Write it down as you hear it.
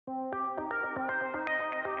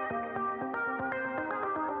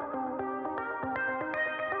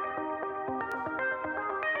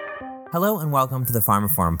Hello and welcome to the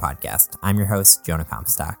pharmaphorum podcast. I'm your host, Jonah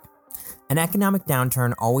Comstock. An economic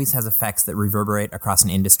downturn always has effects that reverberate across an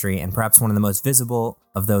industry, and perhaps one of the most visible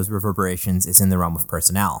of those reverberations is in the realm of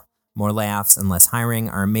personnel. More layoffs and less hiring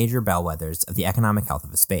are major bellwethers of the economic health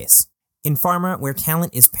of a space. In pharma, where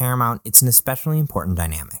talent is paramount, it's an especially important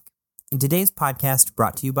dynamic. In today's podcast,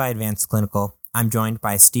 brought to you by Advanced Clinical, I'm joined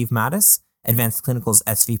by Steve Mattas, Advanced Clinical's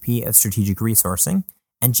SVP of Strategic Resourcing,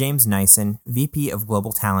 and James Nyssen, VP of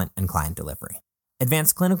Global Talent and Client Delivery.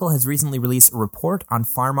 Advanced Clinical has recently released a report on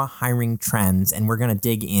pharma hiring trends, and we're going to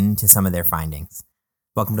dig into some of their findings.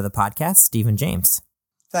 Welcome to the podcast, Steve and James.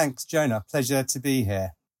 Thanks, Jonah. Pleasure to be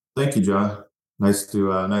here. Thank you, Jonah. Nice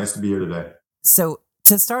to be here today. So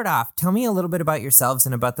to start off, tell me a little bit about yourselves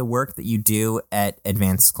and about the work that you do at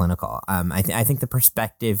Advanced Clinical. I think the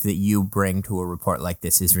perspective that you bring to a report like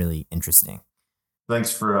this is really interesting.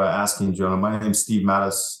 Thanks for asking, Jonah. My name is Steve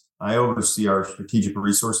Mattas. I oversee our strategic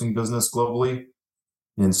resourcing business globally.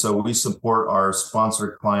 And so we support our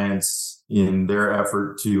sponsor clients in their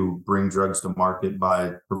effort to bring drugs to market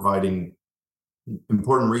by providing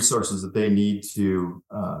important resources that they need to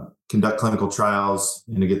conduct clinical trials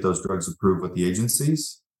and to get those drugs approved with the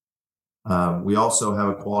agencies. We also have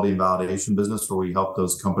a quality and validation business where we help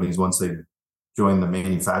those companies once they join the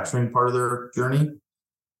manufacturing part of their journey,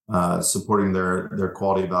 supporting their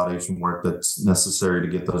quality validation work that's necessary to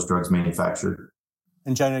get those drugs manufactured.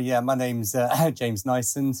 And Jonah, my name's James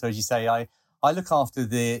Nyssen. So as you say, I look after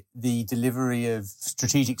the delivery of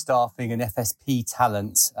strategic staffing and FSP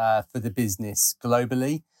talent for the business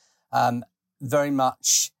globally. Very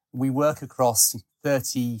much, we work across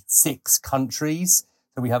 36 countries.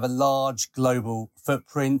 So we have a large global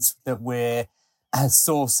footprint that we're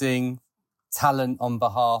sourcing talent on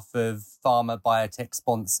behalf of pharma biotech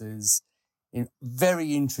sponsors in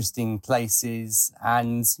very interesting places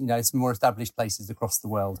and, some more established places across the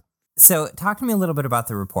world. So talk to me a little bit about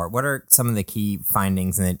the report. What are some of the key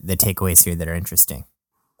findings and the takeaways here that are interesting?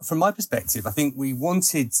 From my perspective, I think we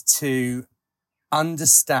wanted to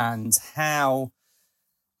understand how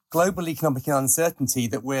global economic uncertainty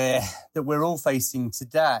that we're all facing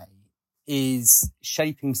today is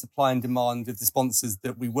shaping supply and demand of the sponsors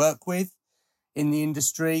that we work with in the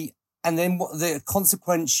industry, and then what the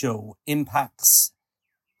consequential impacts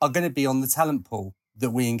are going to be on the talent pool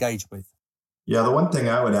that we engage with. Yeah, the one thing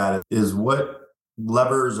I would add is what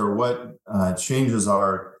levers or what changes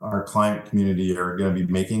our client community are going to be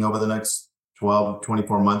making over the next 12,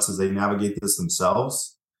 24 months as they navigate this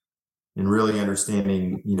themselves, and really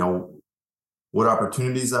understanding, what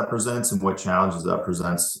opportunities that presents and what challenges that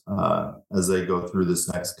presents as they go through this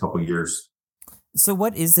next couple of years. So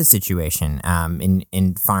what is the situation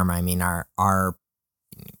in pharma? I mean,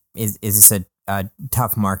 is this a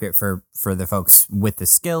tough market for the folks with the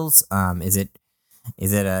skills? Is it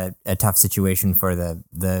a tough situation for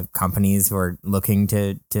the companies who are looking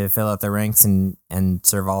to fill out their ranks and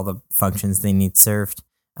serve all the functions they need served?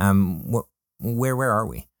 Where are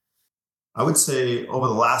we? I would say over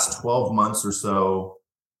the last 12 months or so,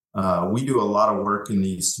 we do a lot of work in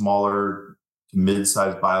the smaller to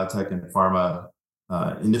mid-sized biotech and pharma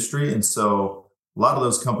industry. And so a lot of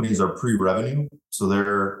those companies are pre-revenue. So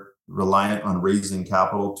they're reliant on raising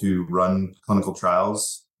capital to run clinical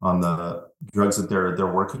trials on the drugs that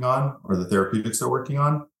they're working on or the therapeutics they're working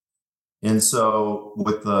on. And so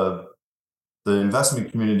with the investment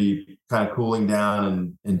community kind of cooling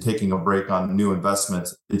down and taking a break on new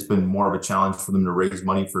investments, it's been more of a challenge for them to raise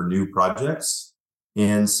money for new projects.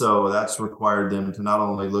 And so that's required them to not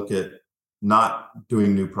only look at not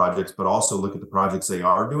doing new projects, but also look at the projects they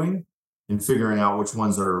are doing and figuring out which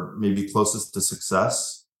ones are maybe closest to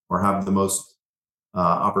success or have the most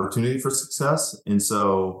opportunity for success. And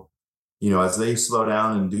so, as they slow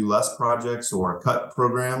down and do less projects or cut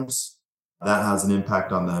programs, that has an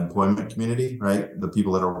impact on the employment community, right? The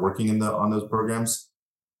people that are working on those programs.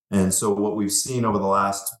 And so what we've seen over the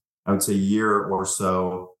last, I would say, year or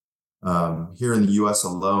so, here in the US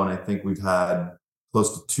alone, I think we've had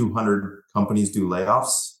close to 200 companies do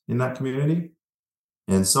layoffs in that community.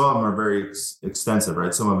 And some of them are very extensive,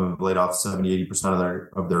 right? Some of them have laid off 70, 80%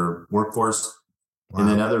 of their workforce. Wow. And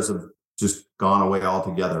then others have just gone away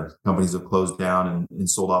altogether. Companies have closed down and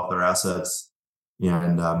sold off their assets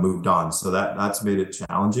and moved on. So that's made it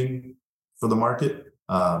challenging for the market.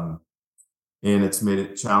 And it's made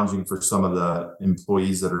it challenging for some of the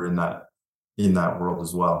employees that are in that world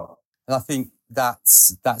as well. And I think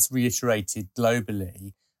that's reiterated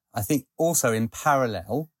globally. I think also in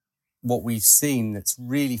parallel, what we've seen that's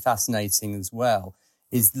really fascinating as well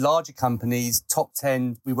is larger companies, top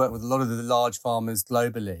 10, we work with a lot of the large pharmas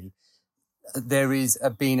globally. There is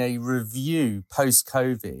been a review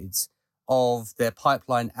post-COVID of their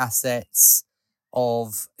pipeline assets,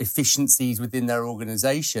 of efficiencies within their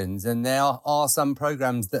organizations. And there are some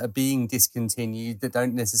programs that are being discontinued that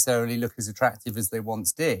don't necessarily look as attractive as they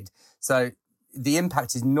once did. So the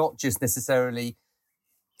impact is not just necessarily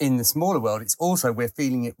in the smaller world, it's also we're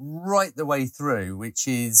feeling it right the way through, which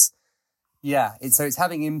is, it's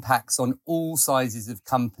having impacts on all sizes of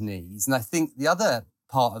companies. And I think the other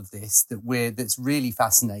part of this that's really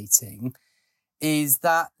fascinating is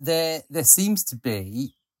that there seems to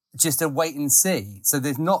be just a wait and see. So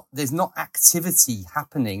there's not activity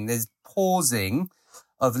happening. There's pausing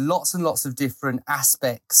of lots and lots of different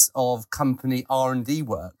aspects of company R&D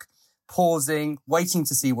work, pausing, waiting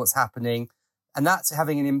to see what's happening. And that's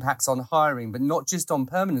having an impact on hiring, but not just on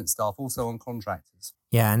permanent staff, also on contractors.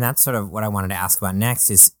 Yeah, and that's sort of what I wanted to ask about next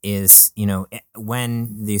is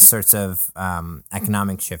when these sorts of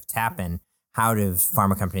economic shifts happen, how do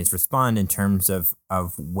pharma companies respond in terms of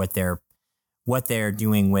what they're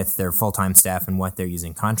doing with their full-time staff and what they're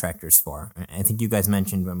using contractors for? I think you guys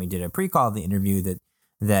mentioned when we did a pre-call of the interview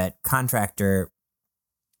that contractor,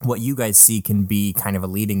 what you guys see can be kind of a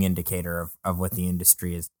leading indicator of what the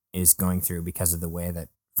industry is going through because of the way that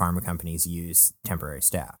pharma companies use temporary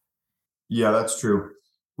staff. Yeah, that's true.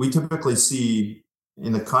 We typically see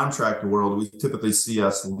in the contract world, we typically see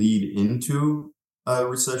us lead into a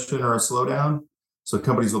recession or a slowdown. So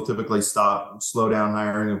companies will typically slow down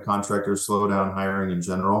hiring of contractors, slow down hiring in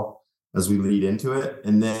general as we lead into it.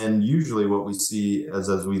 And then usually what we see is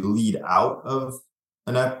as we lead out of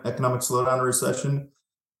an economic slowdown or recession,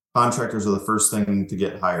 contractors are the first thing to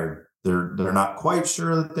get hired. They're not quite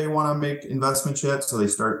sure that they want to make investments yet, so they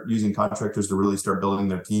start using contractors to really start building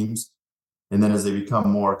their teams. And then as they become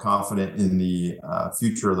more confident in the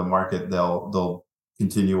future of the market, they'll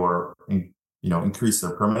continue or increase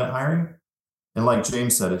their permanent hiring. And like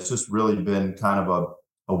James said, it's just really been kind of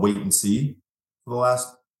a wait and see for the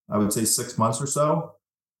last, I would say, 6 months or so.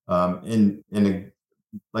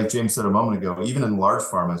 Like James said a moment ago, even in large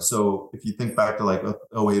pharma. So if you think back to like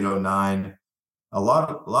 08, 09, a lot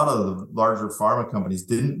of the larger pharma companies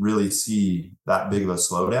didn't really see that big of a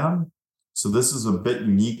slowdown. So this is a bit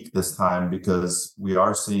unique this time because we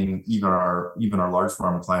are seeing even our large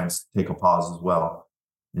pharma clients take a pause as well.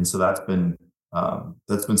 And so that's been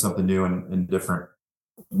something new and different.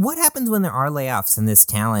 What happens when there are layoffs and this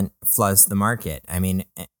talent floods the market? I mean,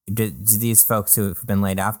 do these folks who have been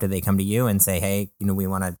laid off, do they come to you and say, hey, we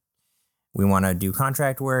want to do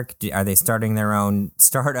contract work? Are they starting their own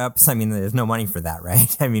startups? I mean, there's no money for that,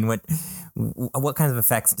 right? I mean, what kinds of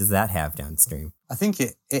effects does that have downstream? I think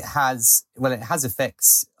it has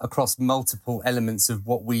effects across multiple elements of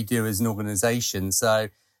what we do as an organization. So,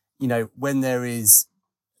 when there is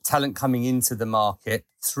talent coming into the market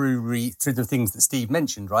through the things that Steve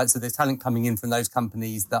mentioned, right? So there's talent coming in from those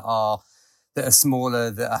companies that are smaller,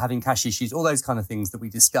 that are having cash issues, all those kind of things that we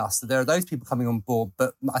discussed. So there are those people coming on board.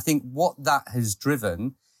 But I think what that has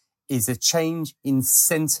driven is a change in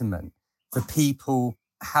sentiment for people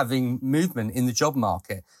having movement in the job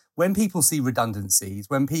market. When people see redundancies,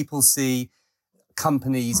 when people see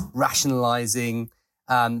companies rationalizing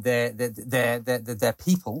their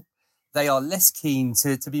people, they are less keen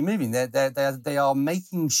to be moving. They are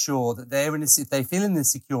making sure that if they feel in a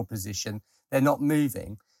secure position, they're not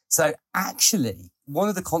moving. So actually, one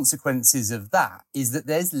of the consequences of that is that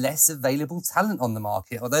there's less available talent on the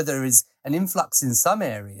market. Although there is an influx in some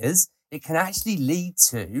areas, it can actually lead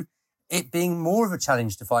to it being more of a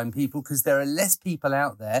challenge to find people because there are less people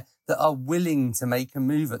out there that are willing to make a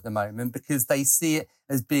move at the moment because they see it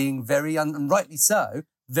as being and rightly so,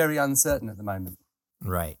 very uncertain at the moment.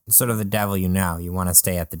 Right. Sort of the devil you want to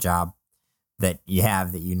stay at the job that you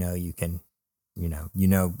have that you can,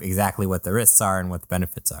 exactly what the risks are and what the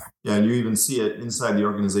benefits are. Yeah, and you even see it inside the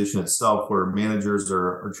organization itself where managers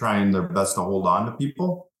are trying their best to hold on to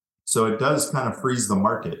people. So it does kind of freeze the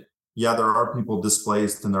market. Yeah, there are people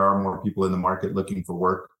displaced and there are more people in the market looking for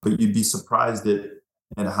work, but you'd be surprised at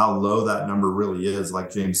how low that number really is.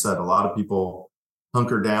 Like James said, a lot of people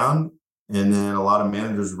hunker down. And then a lot of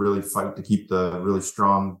managers really fight to keep the really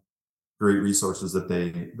strong, great resources that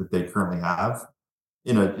they currently have.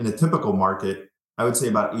 In a typical market, I would say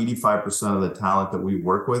about 85% of the talent that we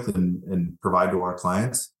work with and provide to our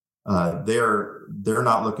clients, they're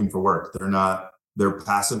not looking for work. They're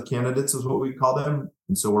passive candidates is what we call them.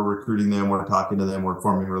 And so we're recruiting them, we're talking to them, we're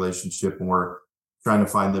forming a relationship, and we're trying to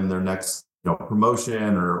find them their next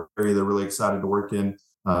promotion or area they're really excited to work in.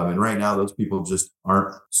 And right now, those people just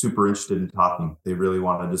aren't super interested in talking. They really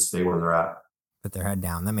want to just stay where they're at. Put their head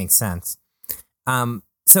down. That makes sense.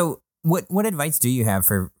 So What advice do you have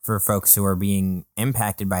for folks who are being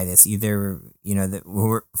impacted by this? Either,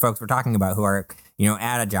 folks we're talking about who are,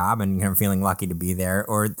 at a job and kind of feeling lucky to be there,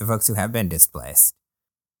 or the folks who have been displaced.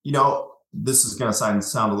 This is going to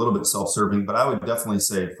sound a little bit self-serving, but I would definitely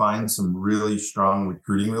say find some really strong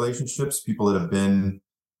recruiting relationships, people that have been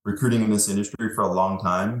recruiting in this industry for a long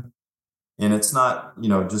time. And it's not,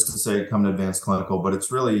 just to say come to advanced clinical, but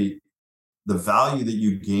it's really the value that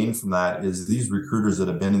you gain from that is these recruiters that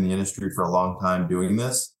have been in the industry for a long time doing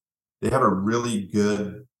this, they have a really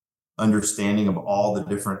good understanding of all the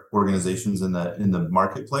different organizations in the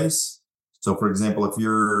marketplace. So for example, if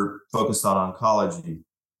you're focused on oncology,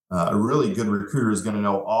 a really good recruiter is going to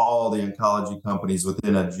know all the oncology companies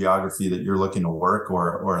within a geography that you're looking to work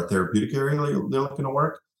or a therapeutic area they're looking to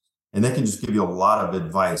work. And they can just give you a lot of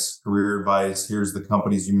advice, career advice. Here's the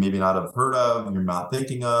companies you maybe not have heard of, you're not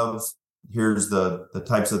thinking of. Here's the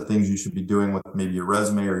types of things you should be doing with maybe your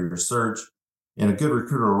resume or your search. And a good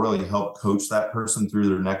recruiter will really help coach that person through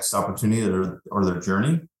their next opportunity or their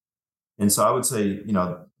journey. And so I would say,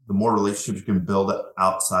 the more relationships you can build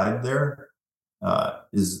outside there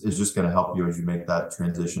is just going to help you as you make that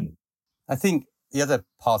transition. I think the other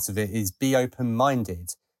part of it is be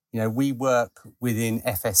open-minded. We work within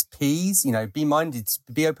FSPs,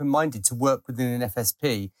 be open-minded to work within an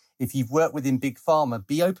FSP. If you've worked within big pharma,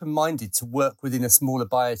 be open-minded to work within a smaller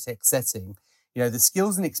biotech setting. The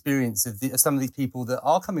skills and experience of some of these people that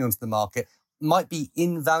are coming onto the market might be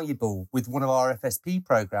invaluable with one of our FSP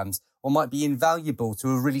programs or might be invaluable to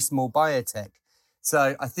a really small biotech.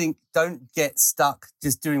 So I think don't get stuck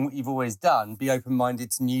just doing what you've always done. Be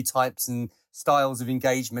open-minded to new types and styles of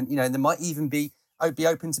engagement. There might even be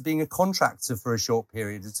open to being a contractor for a short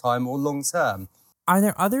period of time or long term. Are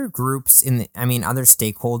there other groups other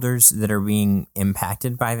stakeholders that are being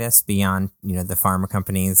impacted by this beyond, the pharma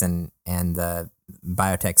companies and the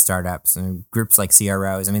biotech startups and groups like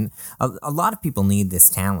CROs? A lot of people need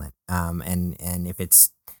this talent. And if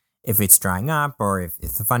it's drying up or if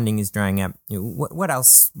the funding is drying up, what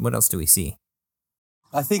else do we see?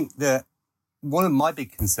 I think that one of my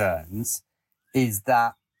big concerns is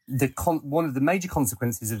that one of the major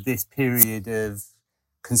consequences of this period of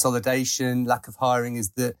consolidation, lack of hiring,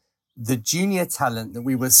 is that the junior talent that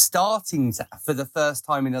we were starting to, for the first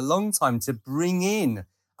time in a long time, to bring in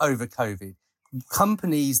over COVID,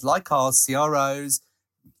 companies like ours, CROs,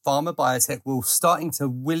 pharma, biotech, were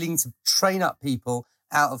willing to train up people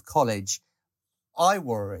out of college. I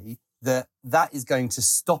worry that is going to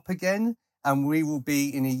stop again, and we will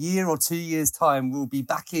be, in a year or 2 years' time, we'll be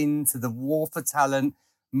back into the war for talent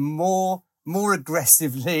more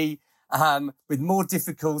aggressively, with more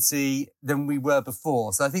difficulty than we were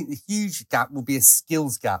before. So I think the huge gap will be a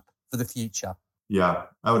skills gap for the future. Yeah,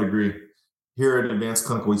 I would agree. Here at Advanced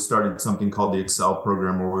Clinical, we started something called the Excel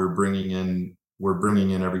program, where we're bringing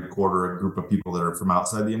in every quarter a group of people that are from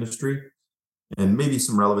outside the industry and maybe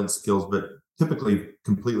some relevant skills, but typically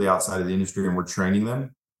completely outside of the industry, and we're training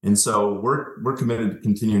them. And so we're committed to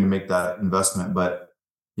continuing to make that investment. But,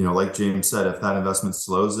 like James said, if that investment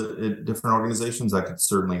slows at different organizations, that could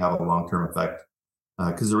certainly have a long-term effect.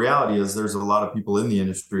 Because the reality is there's a lot of people in the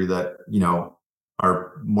industry that,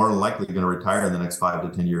 are more than likely going to retire in the next 5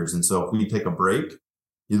 to 10 years. And so if we take a break,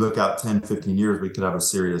 you look out 10, 15 years, we could have a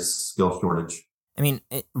serious skill shortage.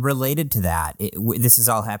 Related to that, this is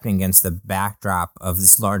all happening against the backdrop of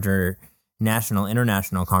this larger national,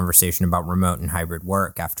 international conversation about remote and hybrid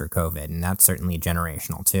work after COVID, and that's certainly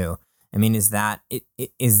generational too.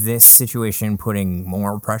 Is this situation putting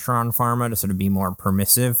more pressure on pharma to sort of be more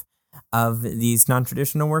permissive of these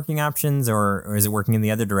non-traditional working options, or is it working in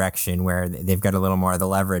the other direction where they've got a little more of the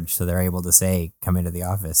leverage so they're able to say, come into the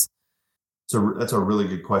office? So that's a really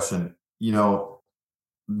good question.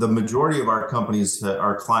 The majority of our companies,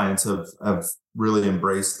 our clients have really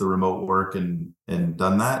embraced the remote work and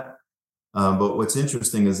done that. But what's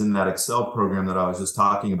interesting is in that Excel program that I was just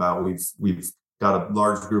talking about, we've got a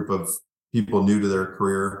large group of people new to their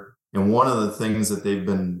career. And one of the things that they've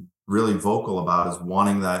been really vocal about is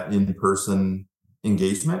wanting that in-person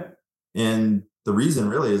engagement. And the reason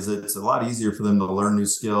really is it's a lot easier for them to learn new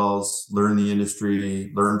skills, learn the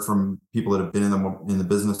industry, learn from people that have been in the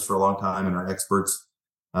business for a long time and are experts.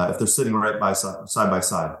 If they're sitting side by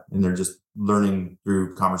side and they're just learning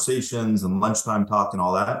through conversations and lunchtime talk and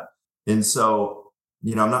all that. And so,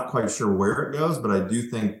 I'm not quite sure where it goes, but I do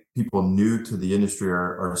think people new to the industry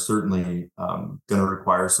are certainly going to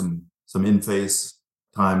require some in-face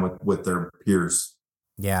time with their peers.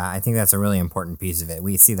 Yeah, I think that's a really important piece of it.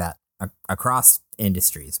 We see that across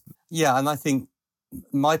industries. Yeah, and I think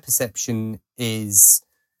my perception is,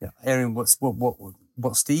 Aaron,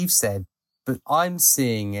 what Steve said, but I'm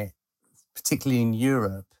seeing it particularly in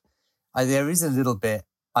Europe, there is a little bit,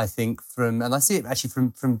 I think, and I see it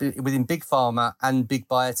actually from within big pharma and big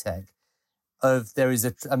biotech, there is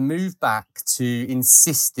a move back to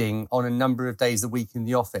insisting on a number of days a week in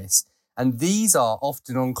the office. And these are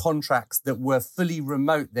often on contracts that were fully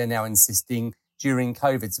remote, they're now insisting during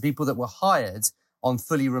COVID. So people that were hired on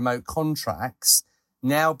fully remote contracts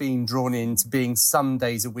now being drawn into being some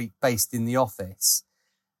days a week based in the office.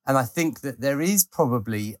 And I think that there is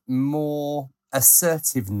probably more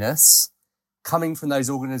assertiveness coming from those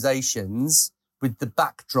organizations with the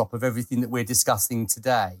backdrop of everything that we're discussing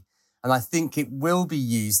today. And I think it will be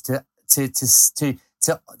used to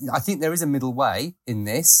I think there is a middle way in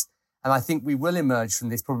this. And I think we will emerge from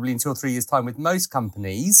this probably in 2 or 3 years' time with most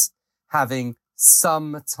companies having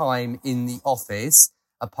some time in the office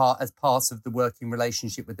as part of the working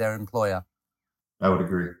relationship with their employer. I would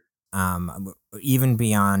agree. Even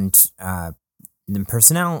beyond the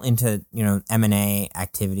personnel into, M&A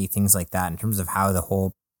activity, things like that, in terms of how the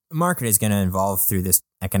whole market is going to evolve through this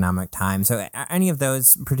economic time. So are any of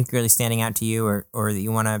those particularly standing out to you or that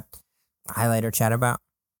you want to highlight or chat about?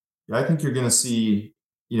 Yeah, I think you're going to see,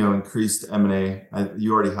 increased M&A.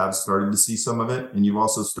 You already have started to see some of it. And you've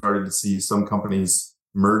also started to see some companies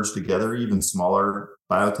merge together. Even smaller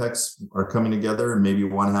biotechs are coming together. And maybe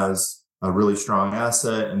one has a really strong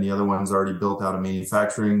asset and the other one's already built out a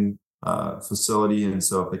manufacturing facility. And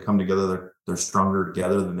so if they come together, they're stronger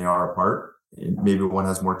together than they are apart. And maybe one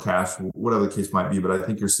has more cash, whatever the case might be. But I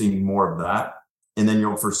think you're seeing more of that. And then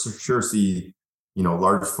you'll for sure see,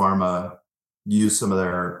 large pharma use some of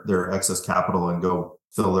their excess capital and go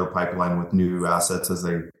fill their pipeline with new assets as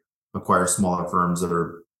they acquire smaller firms that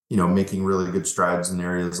are, making really good strides in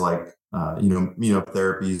areas like,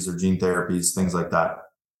 immunotherapies or gene therapies, things like that.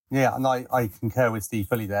 Yeah, and I concur with Steve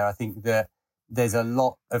fully there. I think that there's a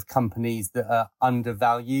lot of companies that are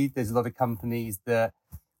undervalued. There's a lot of companies that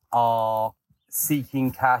are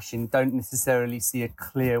seeking cash and don't necessarily see a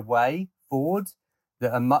clear way forward,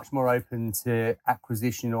 that are much more open to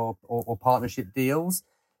acquisition or partnership deals.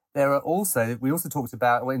 We also talked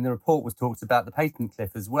about, in the report was talked about the patent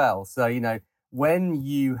cliff as well. So, when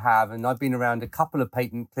you have, and I've been around a couple of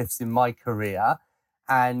patent cliffs in my career,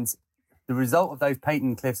 and the result of those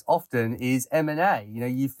patent cliffs often is M&A.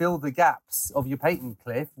 You fill the gaps of your patent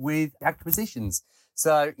cliff with acquisitions.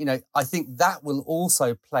 So, I think that will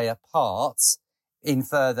also play a part in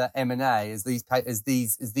further M&A as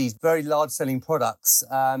these very large selling products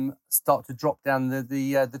start to drop down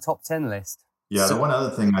the top 10 list. Yeah, the one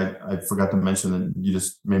other thing I forgot to mention that you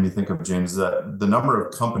just made me think of, James, is that the number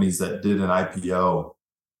of companies that did an IPO,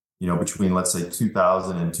 between, let's say,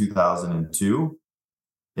 2000 and 2002,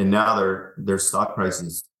 and now their stock price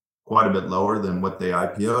is quite a bit lower than what they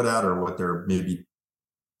IPO'd at or what their maybe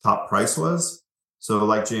top price was. So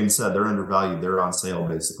like James said, they're undervalued. They're on sale,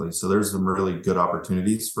 basically. So there's some really good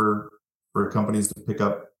opportunities for companies to pick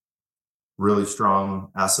up really strong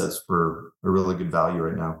assets for a really good value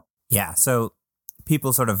right now. Yeah, so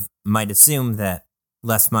people sort of might assume that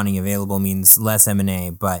less money available means less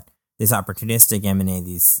M&A, but this opportunistic M&A,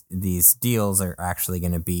 these deals are actually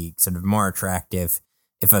going to be sort of more attractive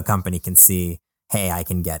if a company can see, hey, I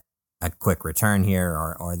can get a quick return here,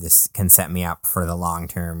 or this can set me up for the long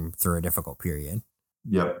term through a difficult period.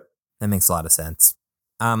 Yep. That makes a lot of sense.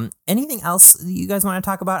 Anything else you guys want to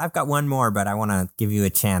talk about? I've got one more, but I want to give you a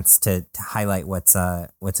chance to highlight what's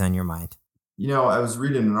on your mind. I was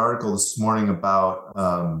reading an article this morning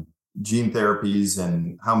about gene therapies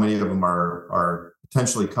and how many of them are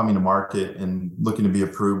potentially coming to market and looking to be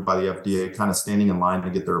approved by the FDA, kind of standing in line to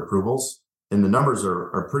get their approvals. And the numbers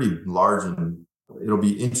are pretty large, and it'll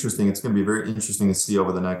be interesting. It's going to be very interesting to see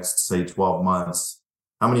over the next, say, 12 months,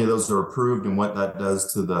 how many of those are approved and what that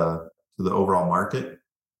does to the overall market.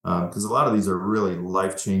 Because a lot of these are really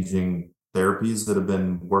life-changing therapies that have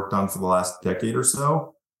been worked on for the last decade or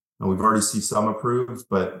so. And we've already seen some approved,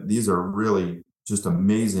 but these are really just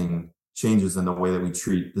amazing changes in the way that we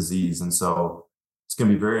treat disease. And so it's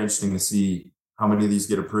going to be very interesting to see how many of these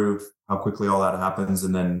get approved, how quickly all that happens,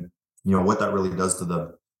 and then, what that really does to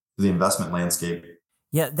the investment landscape.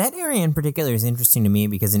 Yeah, that area in particular is interesting to me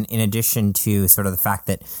because in addition to sort of the fact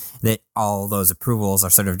that all those approvals are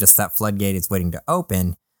sort of just that floodgate is waiting to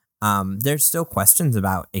open, there's still questions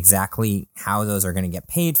about exactly how those are going to get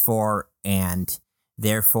paid for and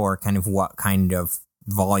therefore kind of what kind of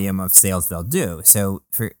volume of sales they'll do. So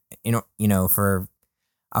for for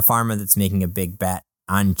a pharma that's making a big bet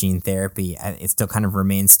on gene therapy, it still kind of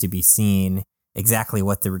remains to be seen exactly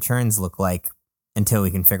what the returns look like until we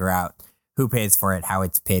can figure out who pays for it, how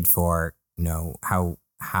it's paid for,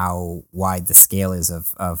 how wide the scale is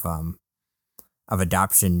of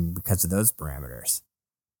adoption because of those parameters.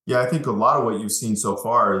 Yeah, I think a lot of what you've seen so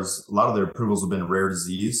far is a lot of their approvals have been rare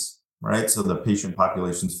disease, right? So the patient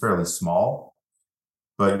population is fairly small,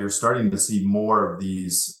 but you're starting to see more of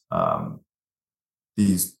these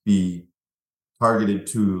be targeted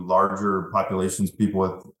to larger populations, people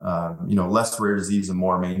with less rare disease and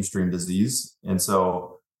more mainstream disease. And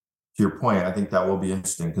so, to your point, I think that will be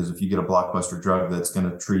interesting, because if you get a blockbuster drug that's going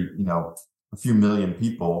to treat a few million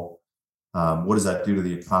people, what does that do to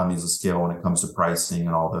the economies of scale when it comes to pricing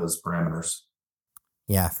and all those parameters?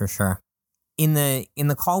 Yeah, for sure. In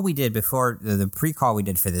the call we did before, the pre-call we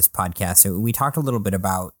did for this podcast, so we talked a little bit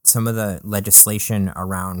about some of the legislation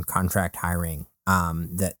around contract hiring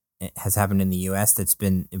that has happened in the U.S. It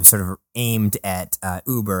was sort of aimed at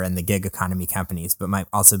Uber and the gig economy companies, but might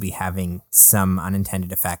also be having some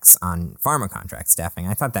unintended effects on pharma contract staffing.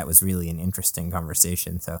 I thought that was really an interesting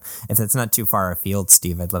conversation. So if that's not too far afield,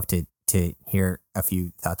 Steve, I'd love to hear a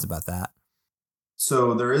few thoughts about that.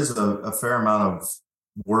 So there is a fair amount of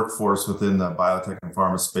workforce within the biotech and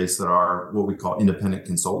pharma space that are what we call independent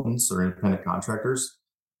consultants or independent contractors.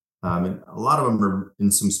 And a lot of them are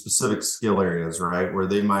in some specific skill areas, right, where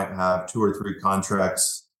they might have 2 or 3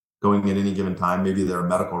 contracts going at any given time. Maybe they're a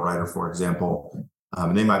medical writer, for example,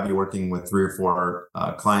 and they might be working with 3 or 4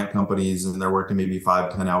 client companies, and they're working maybe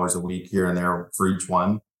 5-10 hours a week here and there for each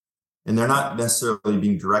one. And they're not necessarily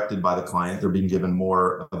being directed by the client. They're being given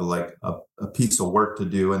more of a piece of work to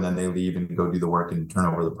do, and then they leave and go do the work and turn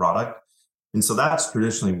over the product. And so that's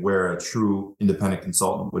traditionally where a true independent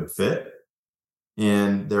consultant would fit.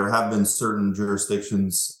 And there have been certain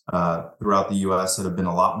jurisdictions throughout the U.S. that have been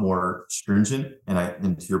a lot more stringent,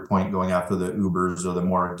 and to your point, going after the Ubers or the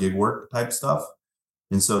more gig work type stuff.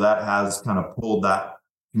 And so that has kind of pulled that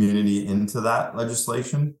community into that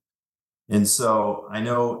legislation. And so I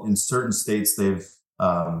know in certain states they've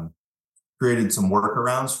created some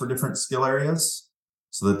workarounds for different skill areas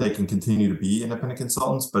so that they can continue to be independent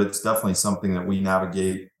consultants. But it's definitely something that we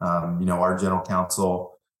navigate. Our general counsel,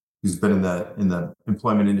 who's been in the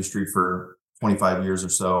employment industry for 25 years or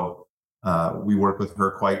so, we work with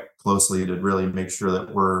her quite closely to really make sure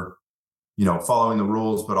that we're, following the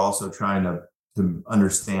rules, but also trying to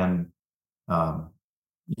understand,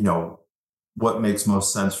 what makes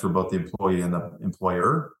most sense for both the employee and the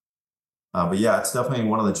employer. But yeah, it's definitely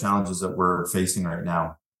one of the challenges that we're facing right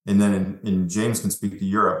now. And then in James can speak to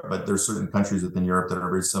Europe, but there's certain countries within Europe that are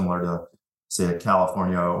very similar to, say,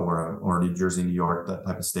 California or New Jersey, New York, that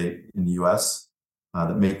type of state in the U.S.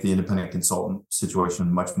 That make the independent consultant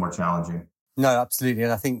situation much more challenging. No, absolutely.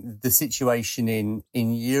 And I think the situation in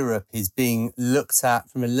Europe is being looked at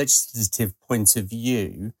from a legislative point of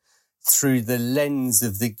view through the lens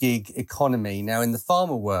of the gig economy. Now, in the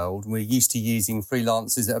pharma world, we're used to using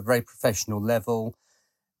freelancers at a very professional level.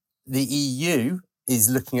 The EU is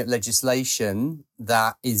looking at legislation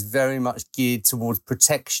that is very much geared towards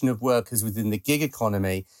protection of workers within the gig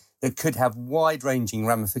economy that could have wide-ranging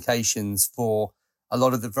ramifications for a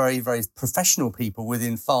lot of the very, very professional people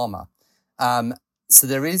within pharma. So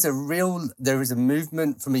there is a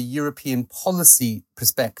movement from a European policy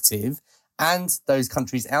perspective and those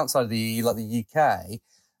countries outside of the EU, like the UK,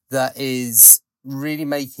 that is really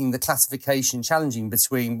making the classification challenging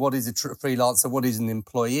between what is a freelancer, what is an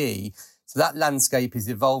employee. So that landscape is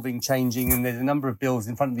evolving, changing, and there's a number of bills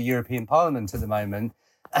in front of the European Parliament at the moment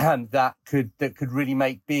that could really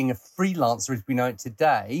make being a freelancer as we know it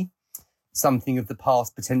today something of the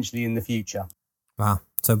past potentially in the future. Wow.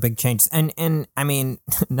 So big changes. And I mean,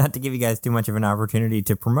 not to give you guys too much of an opportunity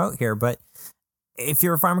to promote here, but if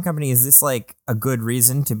you're a pharma company, is this like a good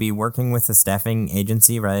reason to be working with a staffing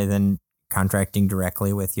agency rather than contracting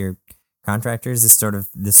directly with your contractors? This sort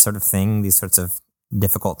of thing, these sorts of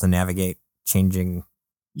difficult to navigate changing.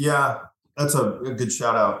 Yeah, that's a good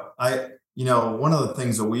shout out. One of the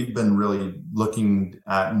things that we've been really looking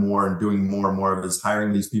at more and doing more and more of is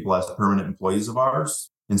hiring these people as permanent employees of ours.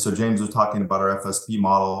 And so James was talking about our FSP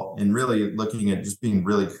model and really looking at just being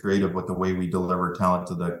really creative with the way we deliver talent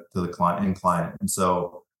to the client. And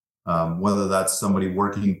so whether that's somebody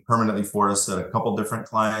working permanently for us at a couple different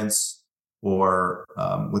clients, or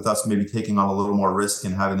with us maybe taking on a little more risk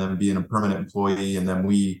and having them be a permanent employee, and then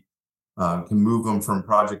we can move them from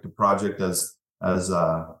project to project as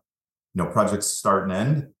projects start and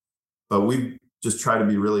end. But we just try to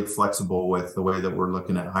be really flexible with the way that we're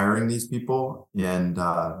looking at hiring these people and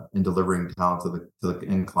delivering talent to the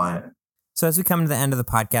end client. So as we come to the end of the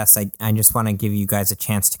podcast, I just want to give you guys a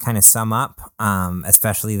chance to kind of sum up,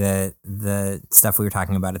 especially the stuff we were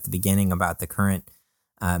talking about at the beginning about the current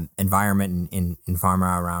environment in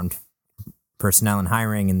pharma around personnel and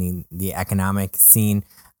hiring and the economic scene.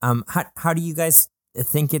 How do you guys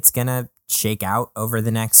think it's going to shake out over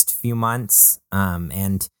the next few months?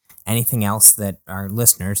 And anything else that our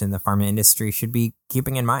listeners in the pharma industry should be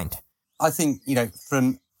keeping in mind? I think,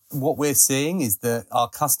 from what we're seeing is that our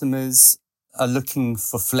customers are looking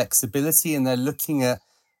for flexibility and they're looking at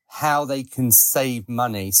how they can save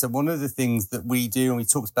money. So one of the things that we do, and we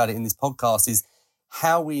talked about it in this podcast, is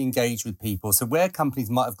how we engage with people. So where companies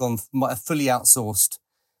might have fully outsourced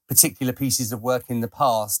particular pieces of work in the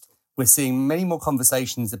past, we're seeing many more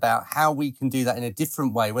conversations about how we can do that in a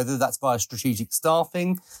different way, whether that's via strategic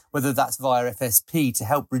staffing, whether that's via FSP to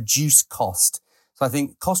help reduce cost. So I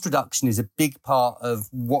think cost reduction is a big part of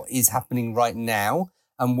what is happening right now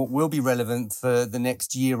and what will be relevant for the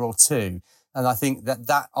next year or two. And I think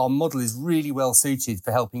that our model is really well suited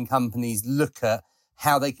for helping companies look at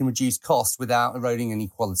how they can reduce cost without eroding any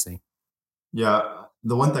quality. Yeah,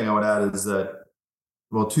 the one thing I would add is that,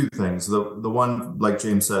 well, two things. The one, like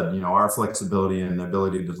James said, our flexibility and the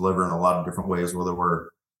ability to deliver in a lot of different ways, whether we're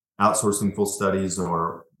outsourcing full studies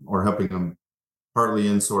or helping them partly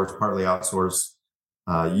insource, partly outsource,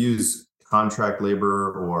 use contract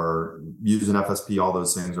labor or use an FSP, all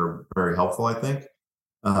those things are very helpful, I think.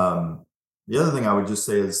 The other thing I would just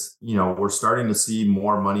say is, we're starting to see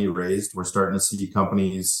more money raised. We're starting to see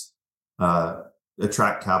companies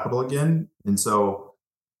attract capital again. And so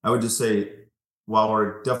I would just say, while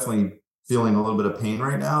we're definitely feeling a little bit of pain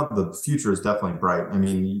right now, the future is definitely bright. I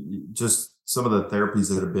mean, just some of the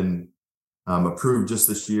therapies that have been approved just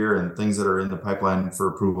this year and things that are in the pipeline for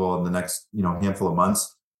approval in the next, handful of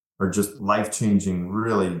months are just life-changing,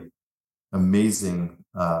 really amazing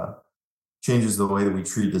changes the way that we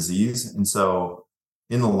treat disease. And so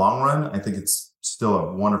in the long run, I think it's still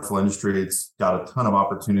a wonderful industry. It's got a ton of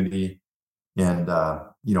opportunity. And,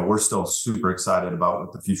 we're still super excited about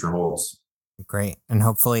what the future holds. Great. And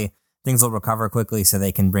hopefully things will recover quickly so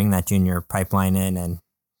they can bring that junior pipeline in and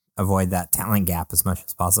avoid that talent gap as much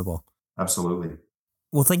as possible. Absolutely.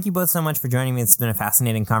 Well, thank you both so much for joining me. It's been a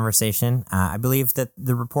fascinating conversation. I believe that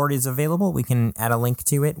the report is available. We can add a link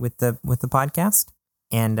to it with the podcast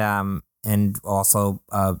and also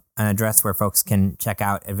an address where folks can check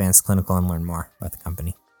out Advanced Clinical and learn more about the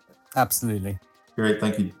company. Absolutely. Great.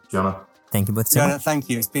 Thank you, Jonah. Thank you both so much. Thank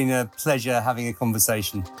you. It's been a pleasure having a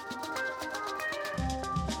conversation.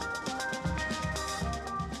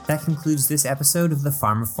 That concludes this episode of the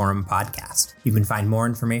pharmaphorum podcast. You can find more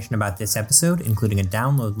information about this episode, including a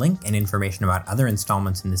download link and information about other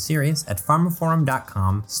installments in the series at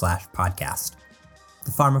pharmaphorum.com/podcast.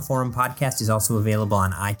 The pharmaphorum podcast is also available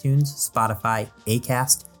on iTunes, Spotify,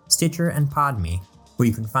 Acast, Stitcher, and Podme, where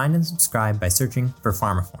you can find and subscribe by searching for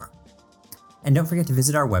pharmaphorum. And don't forget to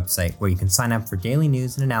visit our website, where you can sign up for daily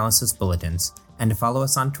news and analysis bulletins, and to follow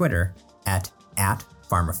us on Twitter at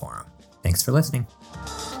pharmaphorum. Thanks for listening.